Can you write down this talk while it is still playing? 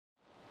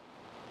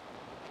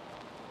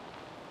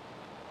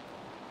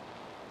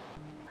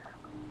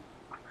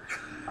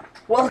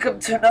Welcome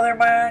to another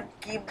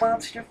Monkey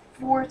Monster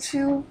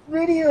 4-2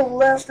 video.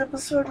 Last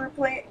episode we were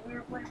playing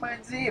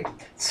Minez.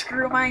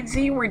 Screw Minez,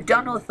 we're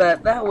done with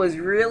that. That was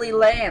really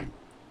lame.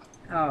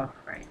 Oh,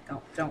 right.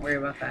 Don't worry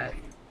about that.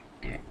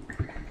 Right.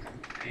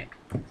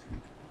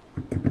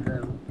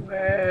 The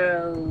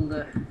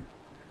world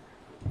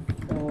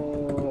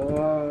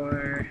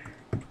for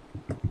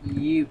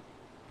YouTube.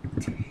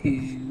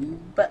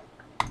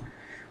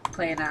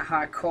 Playing that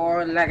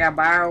hardcore like a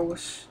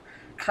mouse.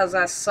 Cause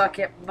I suck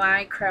at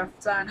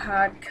Minecraft on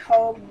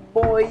hardcore,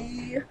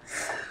 boy.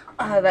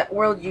 That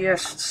world you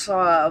just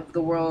saw of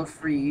the world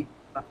free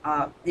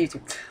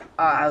YouTube.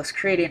 I was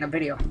creating a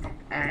video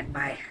and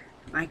my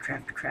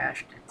Minecraft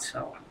crashed, and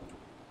so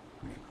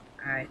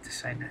I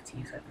decided not to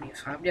use that video.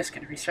 So I'm just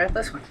gonna restart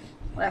this one.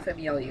 Laugh at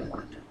me all you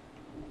want.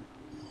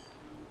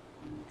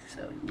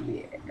 So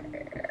yeah.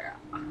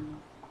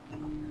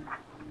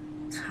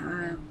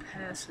 Time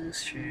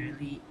passes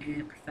surely,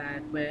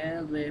 amplified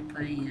well, we're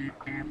playing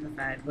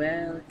amplified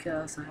well,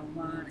 cause I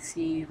wanna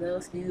see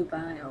those new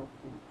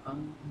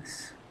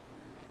biomes.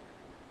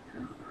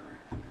 Oh.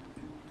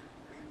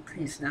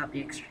 Please not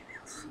be extreme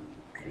hills.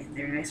 I mean,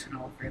 they're nice and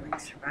all for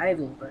like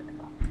survival, but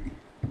not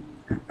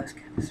this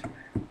kind of survival.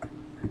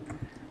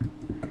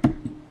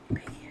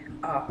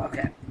 Oh,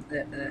 okay.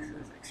 This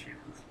is extreme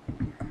hills.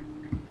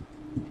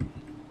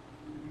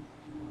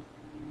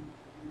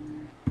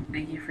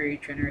 Thank you for your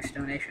generous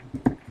donation.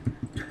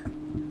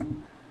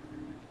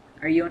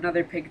 Are you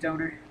another pig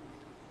donor?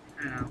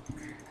 I don't know.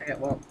 Okay,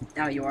 well,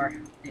 now you are.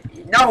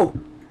 No!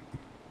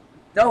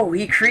 No,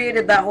 he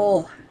created that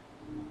hole!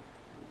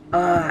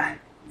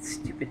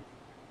 Stupid.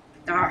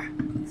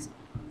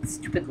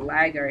 Stupid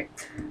lag.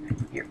 Alright.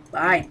 You're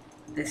mine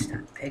this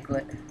time,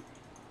 piglet.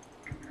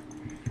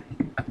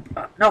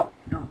 No!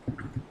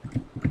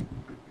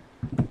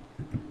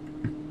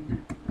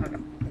 Okay.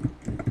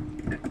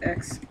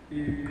 X.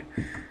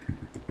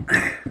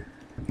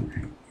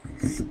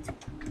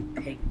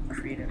 Pig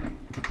created a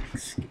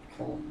escape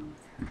hole.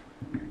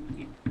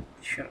 You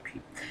shut up,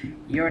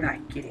 you're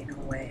not getting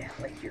away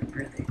like your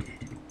brother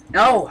did.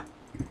 No!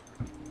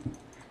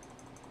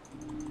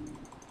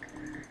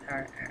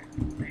 Alright,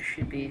 there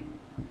should be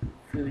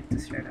food to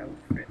start out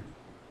with.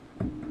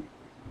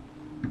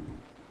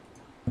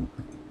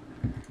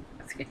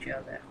 Let's get you out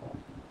of that hole.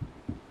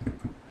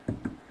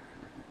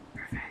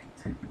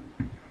 Perfect.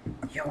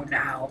 You're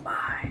now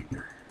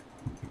mine.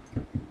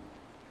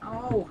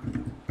 Oh!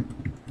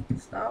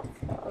 Stop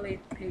falling,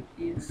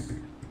 piggies.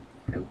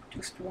 I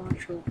just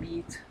want your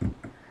meat.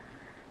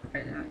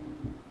 Right now.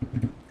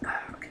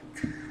 Okay.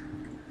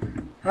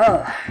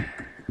 Oh,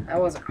 that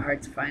wasn't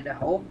hard to find a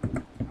home.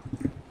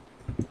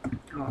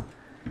 Oh,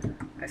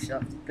 I still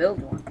have to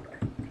build one,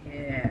 but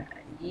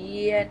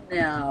yeah,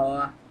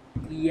 no.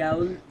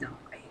 No,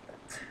 I hate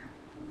it.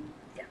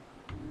 Yeah.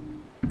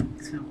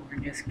 So we're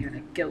just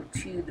gonna go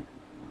to the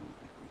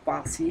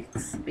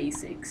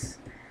basics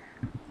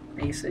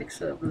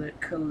of the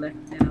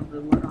collecting of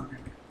the wood on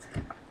it.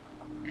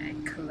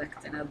 And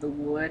collecting of the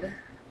wood.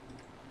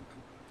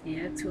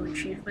 Yeah, 2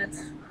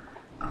 achievements.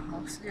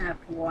 Oh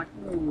snap, 1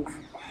 move.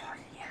 Oh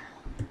yeah.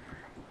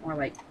 More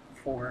like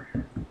 4.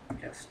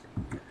 Just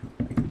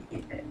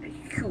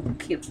who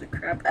gives the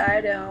crap?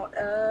 I don't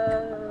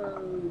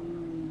know.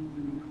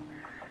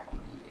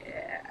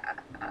 Yeah.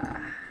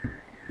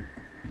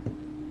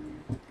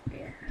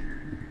 Yeah.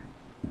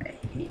 I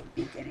hate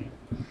beginning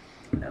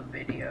a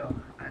video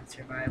on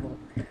survival.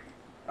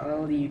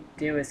 All you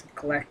do is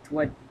collect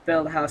wood,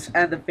 build a house,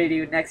 and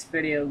the next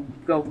video,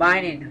 go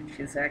mining, which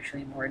is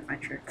actually more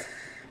adventure.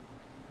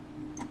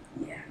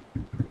 Yeah.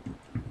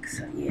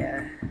 So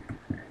yeah,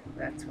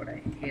 that's what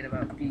I hate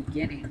about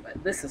beginning,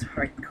 but this is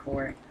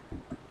hardcore.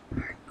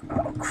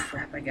 Oh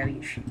crap, I gotta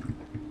get sheep.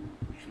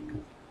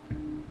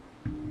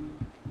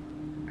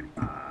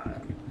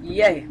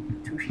 Yay!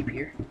 2 sheep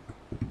here.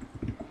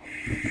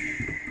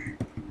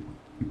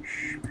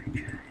 Shh, my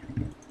child.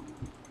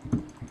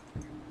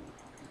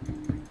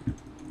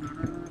 No,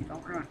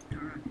 don't run.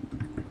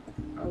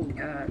 Oh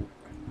god.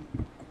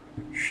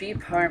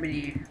 Sheep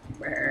harmony.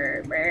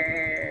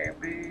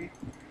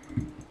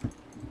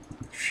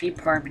 Sheep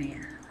harmony.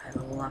 I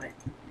love it.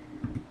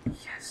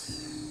 Yes.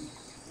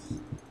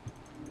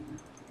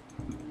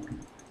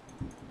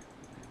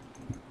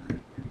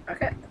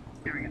 Okay,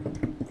 there we go.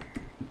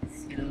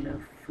 Let's get a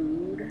little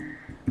food.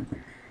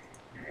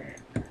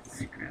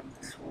 Let's grab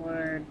this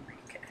wood.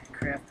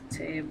 Craft the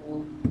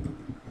table.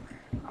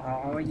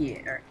 Oh yeah.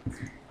 Alright.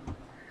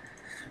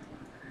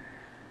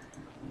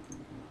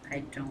 I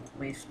don't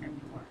waste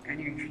any more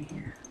energy.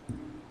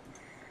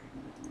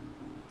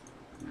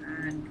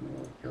 And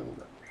we'll build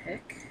a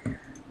pick.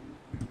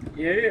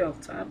 Yeah,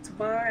 time to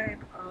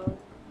mine. Oh.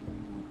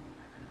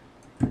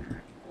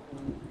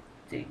 We'll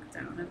dig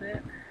down a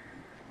bit.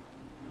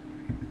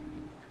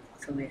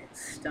 So we hit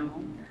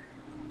stone.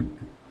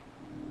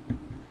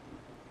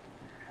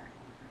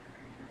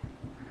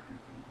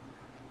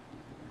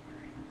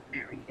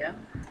 There we go.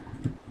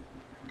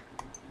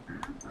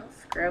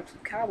 Let's grab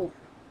some cobble.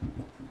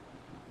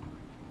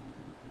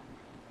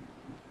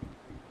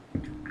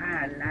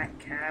 I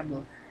like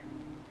cable.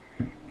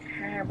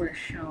 Cable is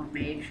so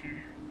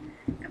amazing.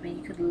 I mean,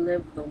 you could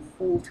live the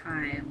whole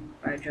time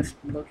by just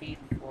looking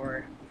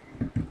for,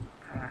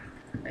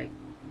 like,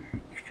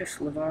 you could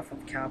just live off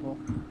of cable.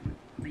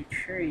 I mean,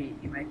 sure, you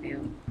might be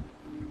able.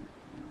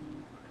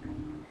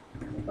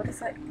 What is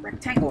that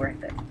rectangle right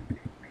there?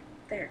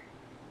 Right there.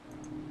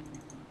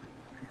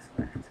 What is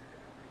that?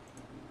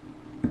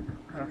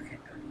 Okay.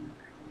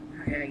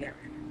 Okay, I get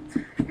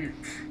it.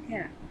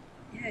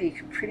 Yeah, you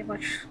can pretty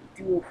much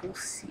do a whole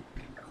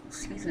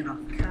season off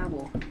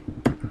cable.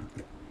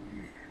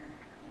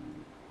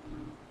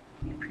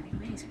 Yeah, pretty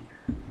amazing.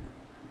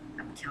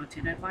 I'm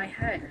counting in my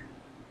head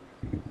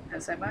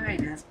as my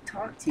mind hasn't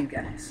talked to you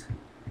guys.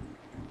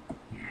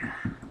 Yeah,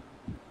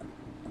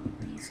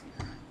 amazing.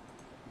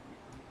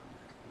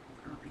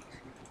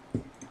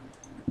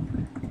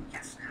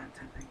 Yes, hot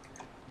topic.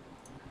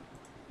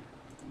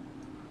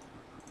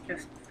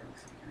 Just for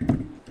this.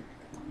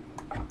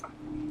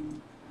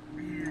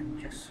 And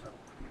just so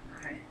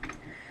I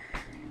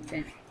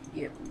can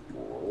get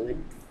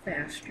wood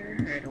faster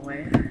right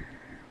away.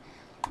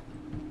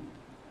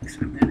 So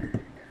I'm gonna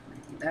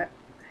definitely do that.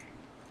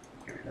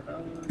 Get rid of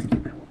those,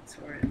 keep my wood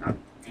sword. Oh,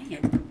 dang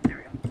it. There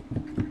we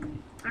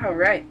go.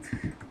 Alright,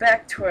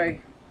 back to our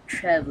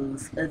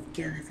travels of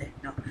Gallivant.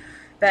 No,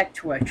 back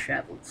to our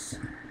travels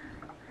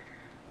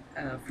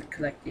for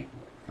collecting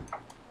wood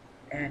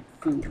and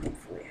food,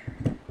 hopefully.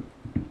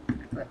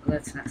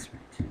 Let's not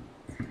start.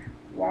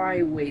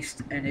 Why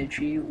waste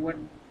energy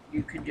when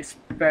you can just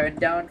burn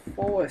down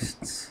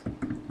forests?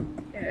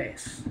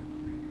 Yes.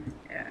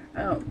 Yeah.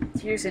 Oh,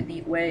 here's a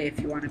neat way if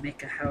you want to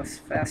make a house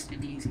fast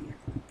and easy.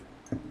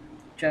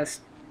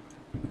 Just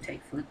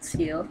take flint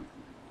steel,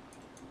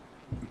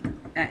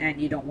 and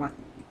you don't want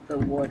the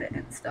wood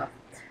and stuff.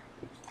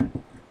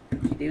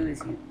 What you do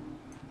is you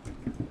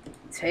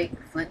take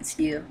flint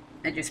steel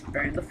and just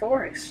burn the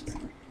forest.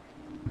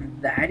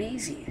 That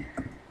easy.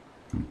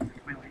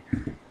 My way.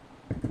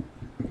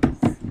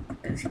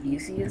 As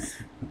easy as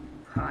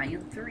pi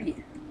and 3.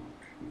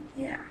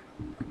 Yeah.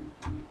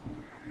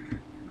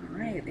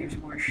 Alright, there's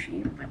more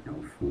sheep, but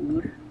no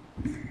food.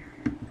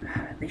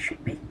 They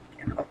should make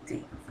an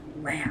update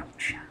of lamb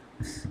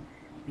chops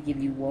to give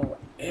you wool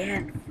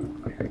and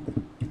food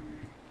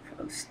for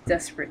those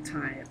desperate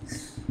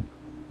times.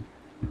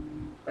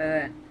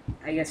 But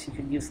I guess you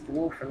could use the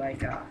wool for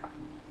like now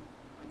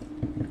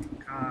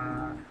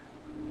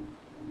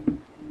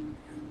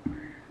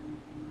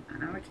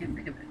I can't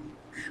think of it.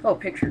 Oh,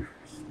 picture.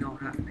 No,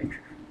 not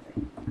picture.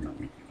 I don't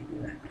think you can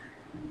do that.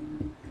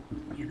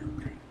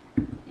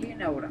 You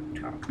know what I'm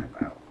talking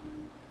about.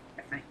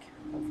 I think,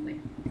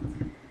 hopefully.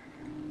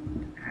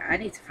 I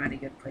need to find a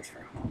good place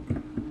for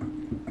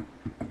home.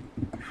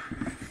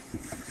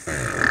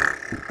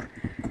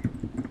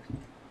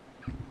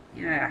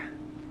 Yeah.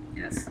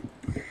 Yes.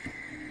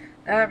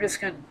 I'm just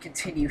gonna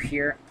continue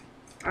here.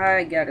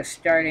 I got a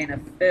starting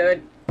of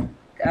food.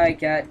 I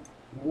got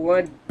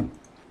wood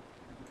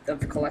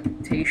of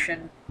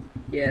collectation.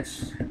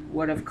 Yes,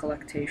 wood of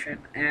collectation.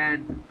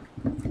 And,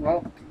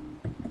 well,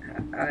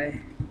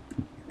 I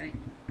think.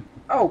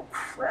 Oh,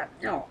 crap,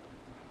 no.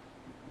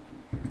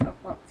 Oh,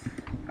 well.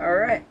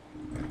 Alright.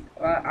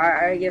 Well,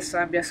 I guess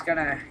I'm just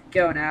gonna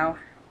go now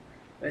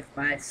with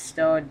my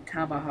stone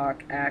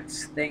tomahawk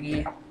axe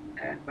thingy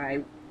and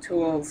my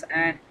tools,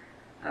 and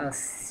I'll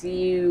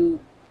see you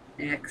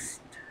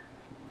next.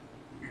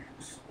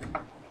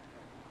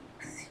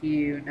 See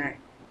you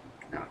next.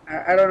 No,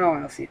 I don't know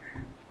when I'll see you.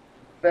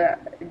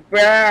 But,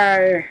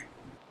 bye!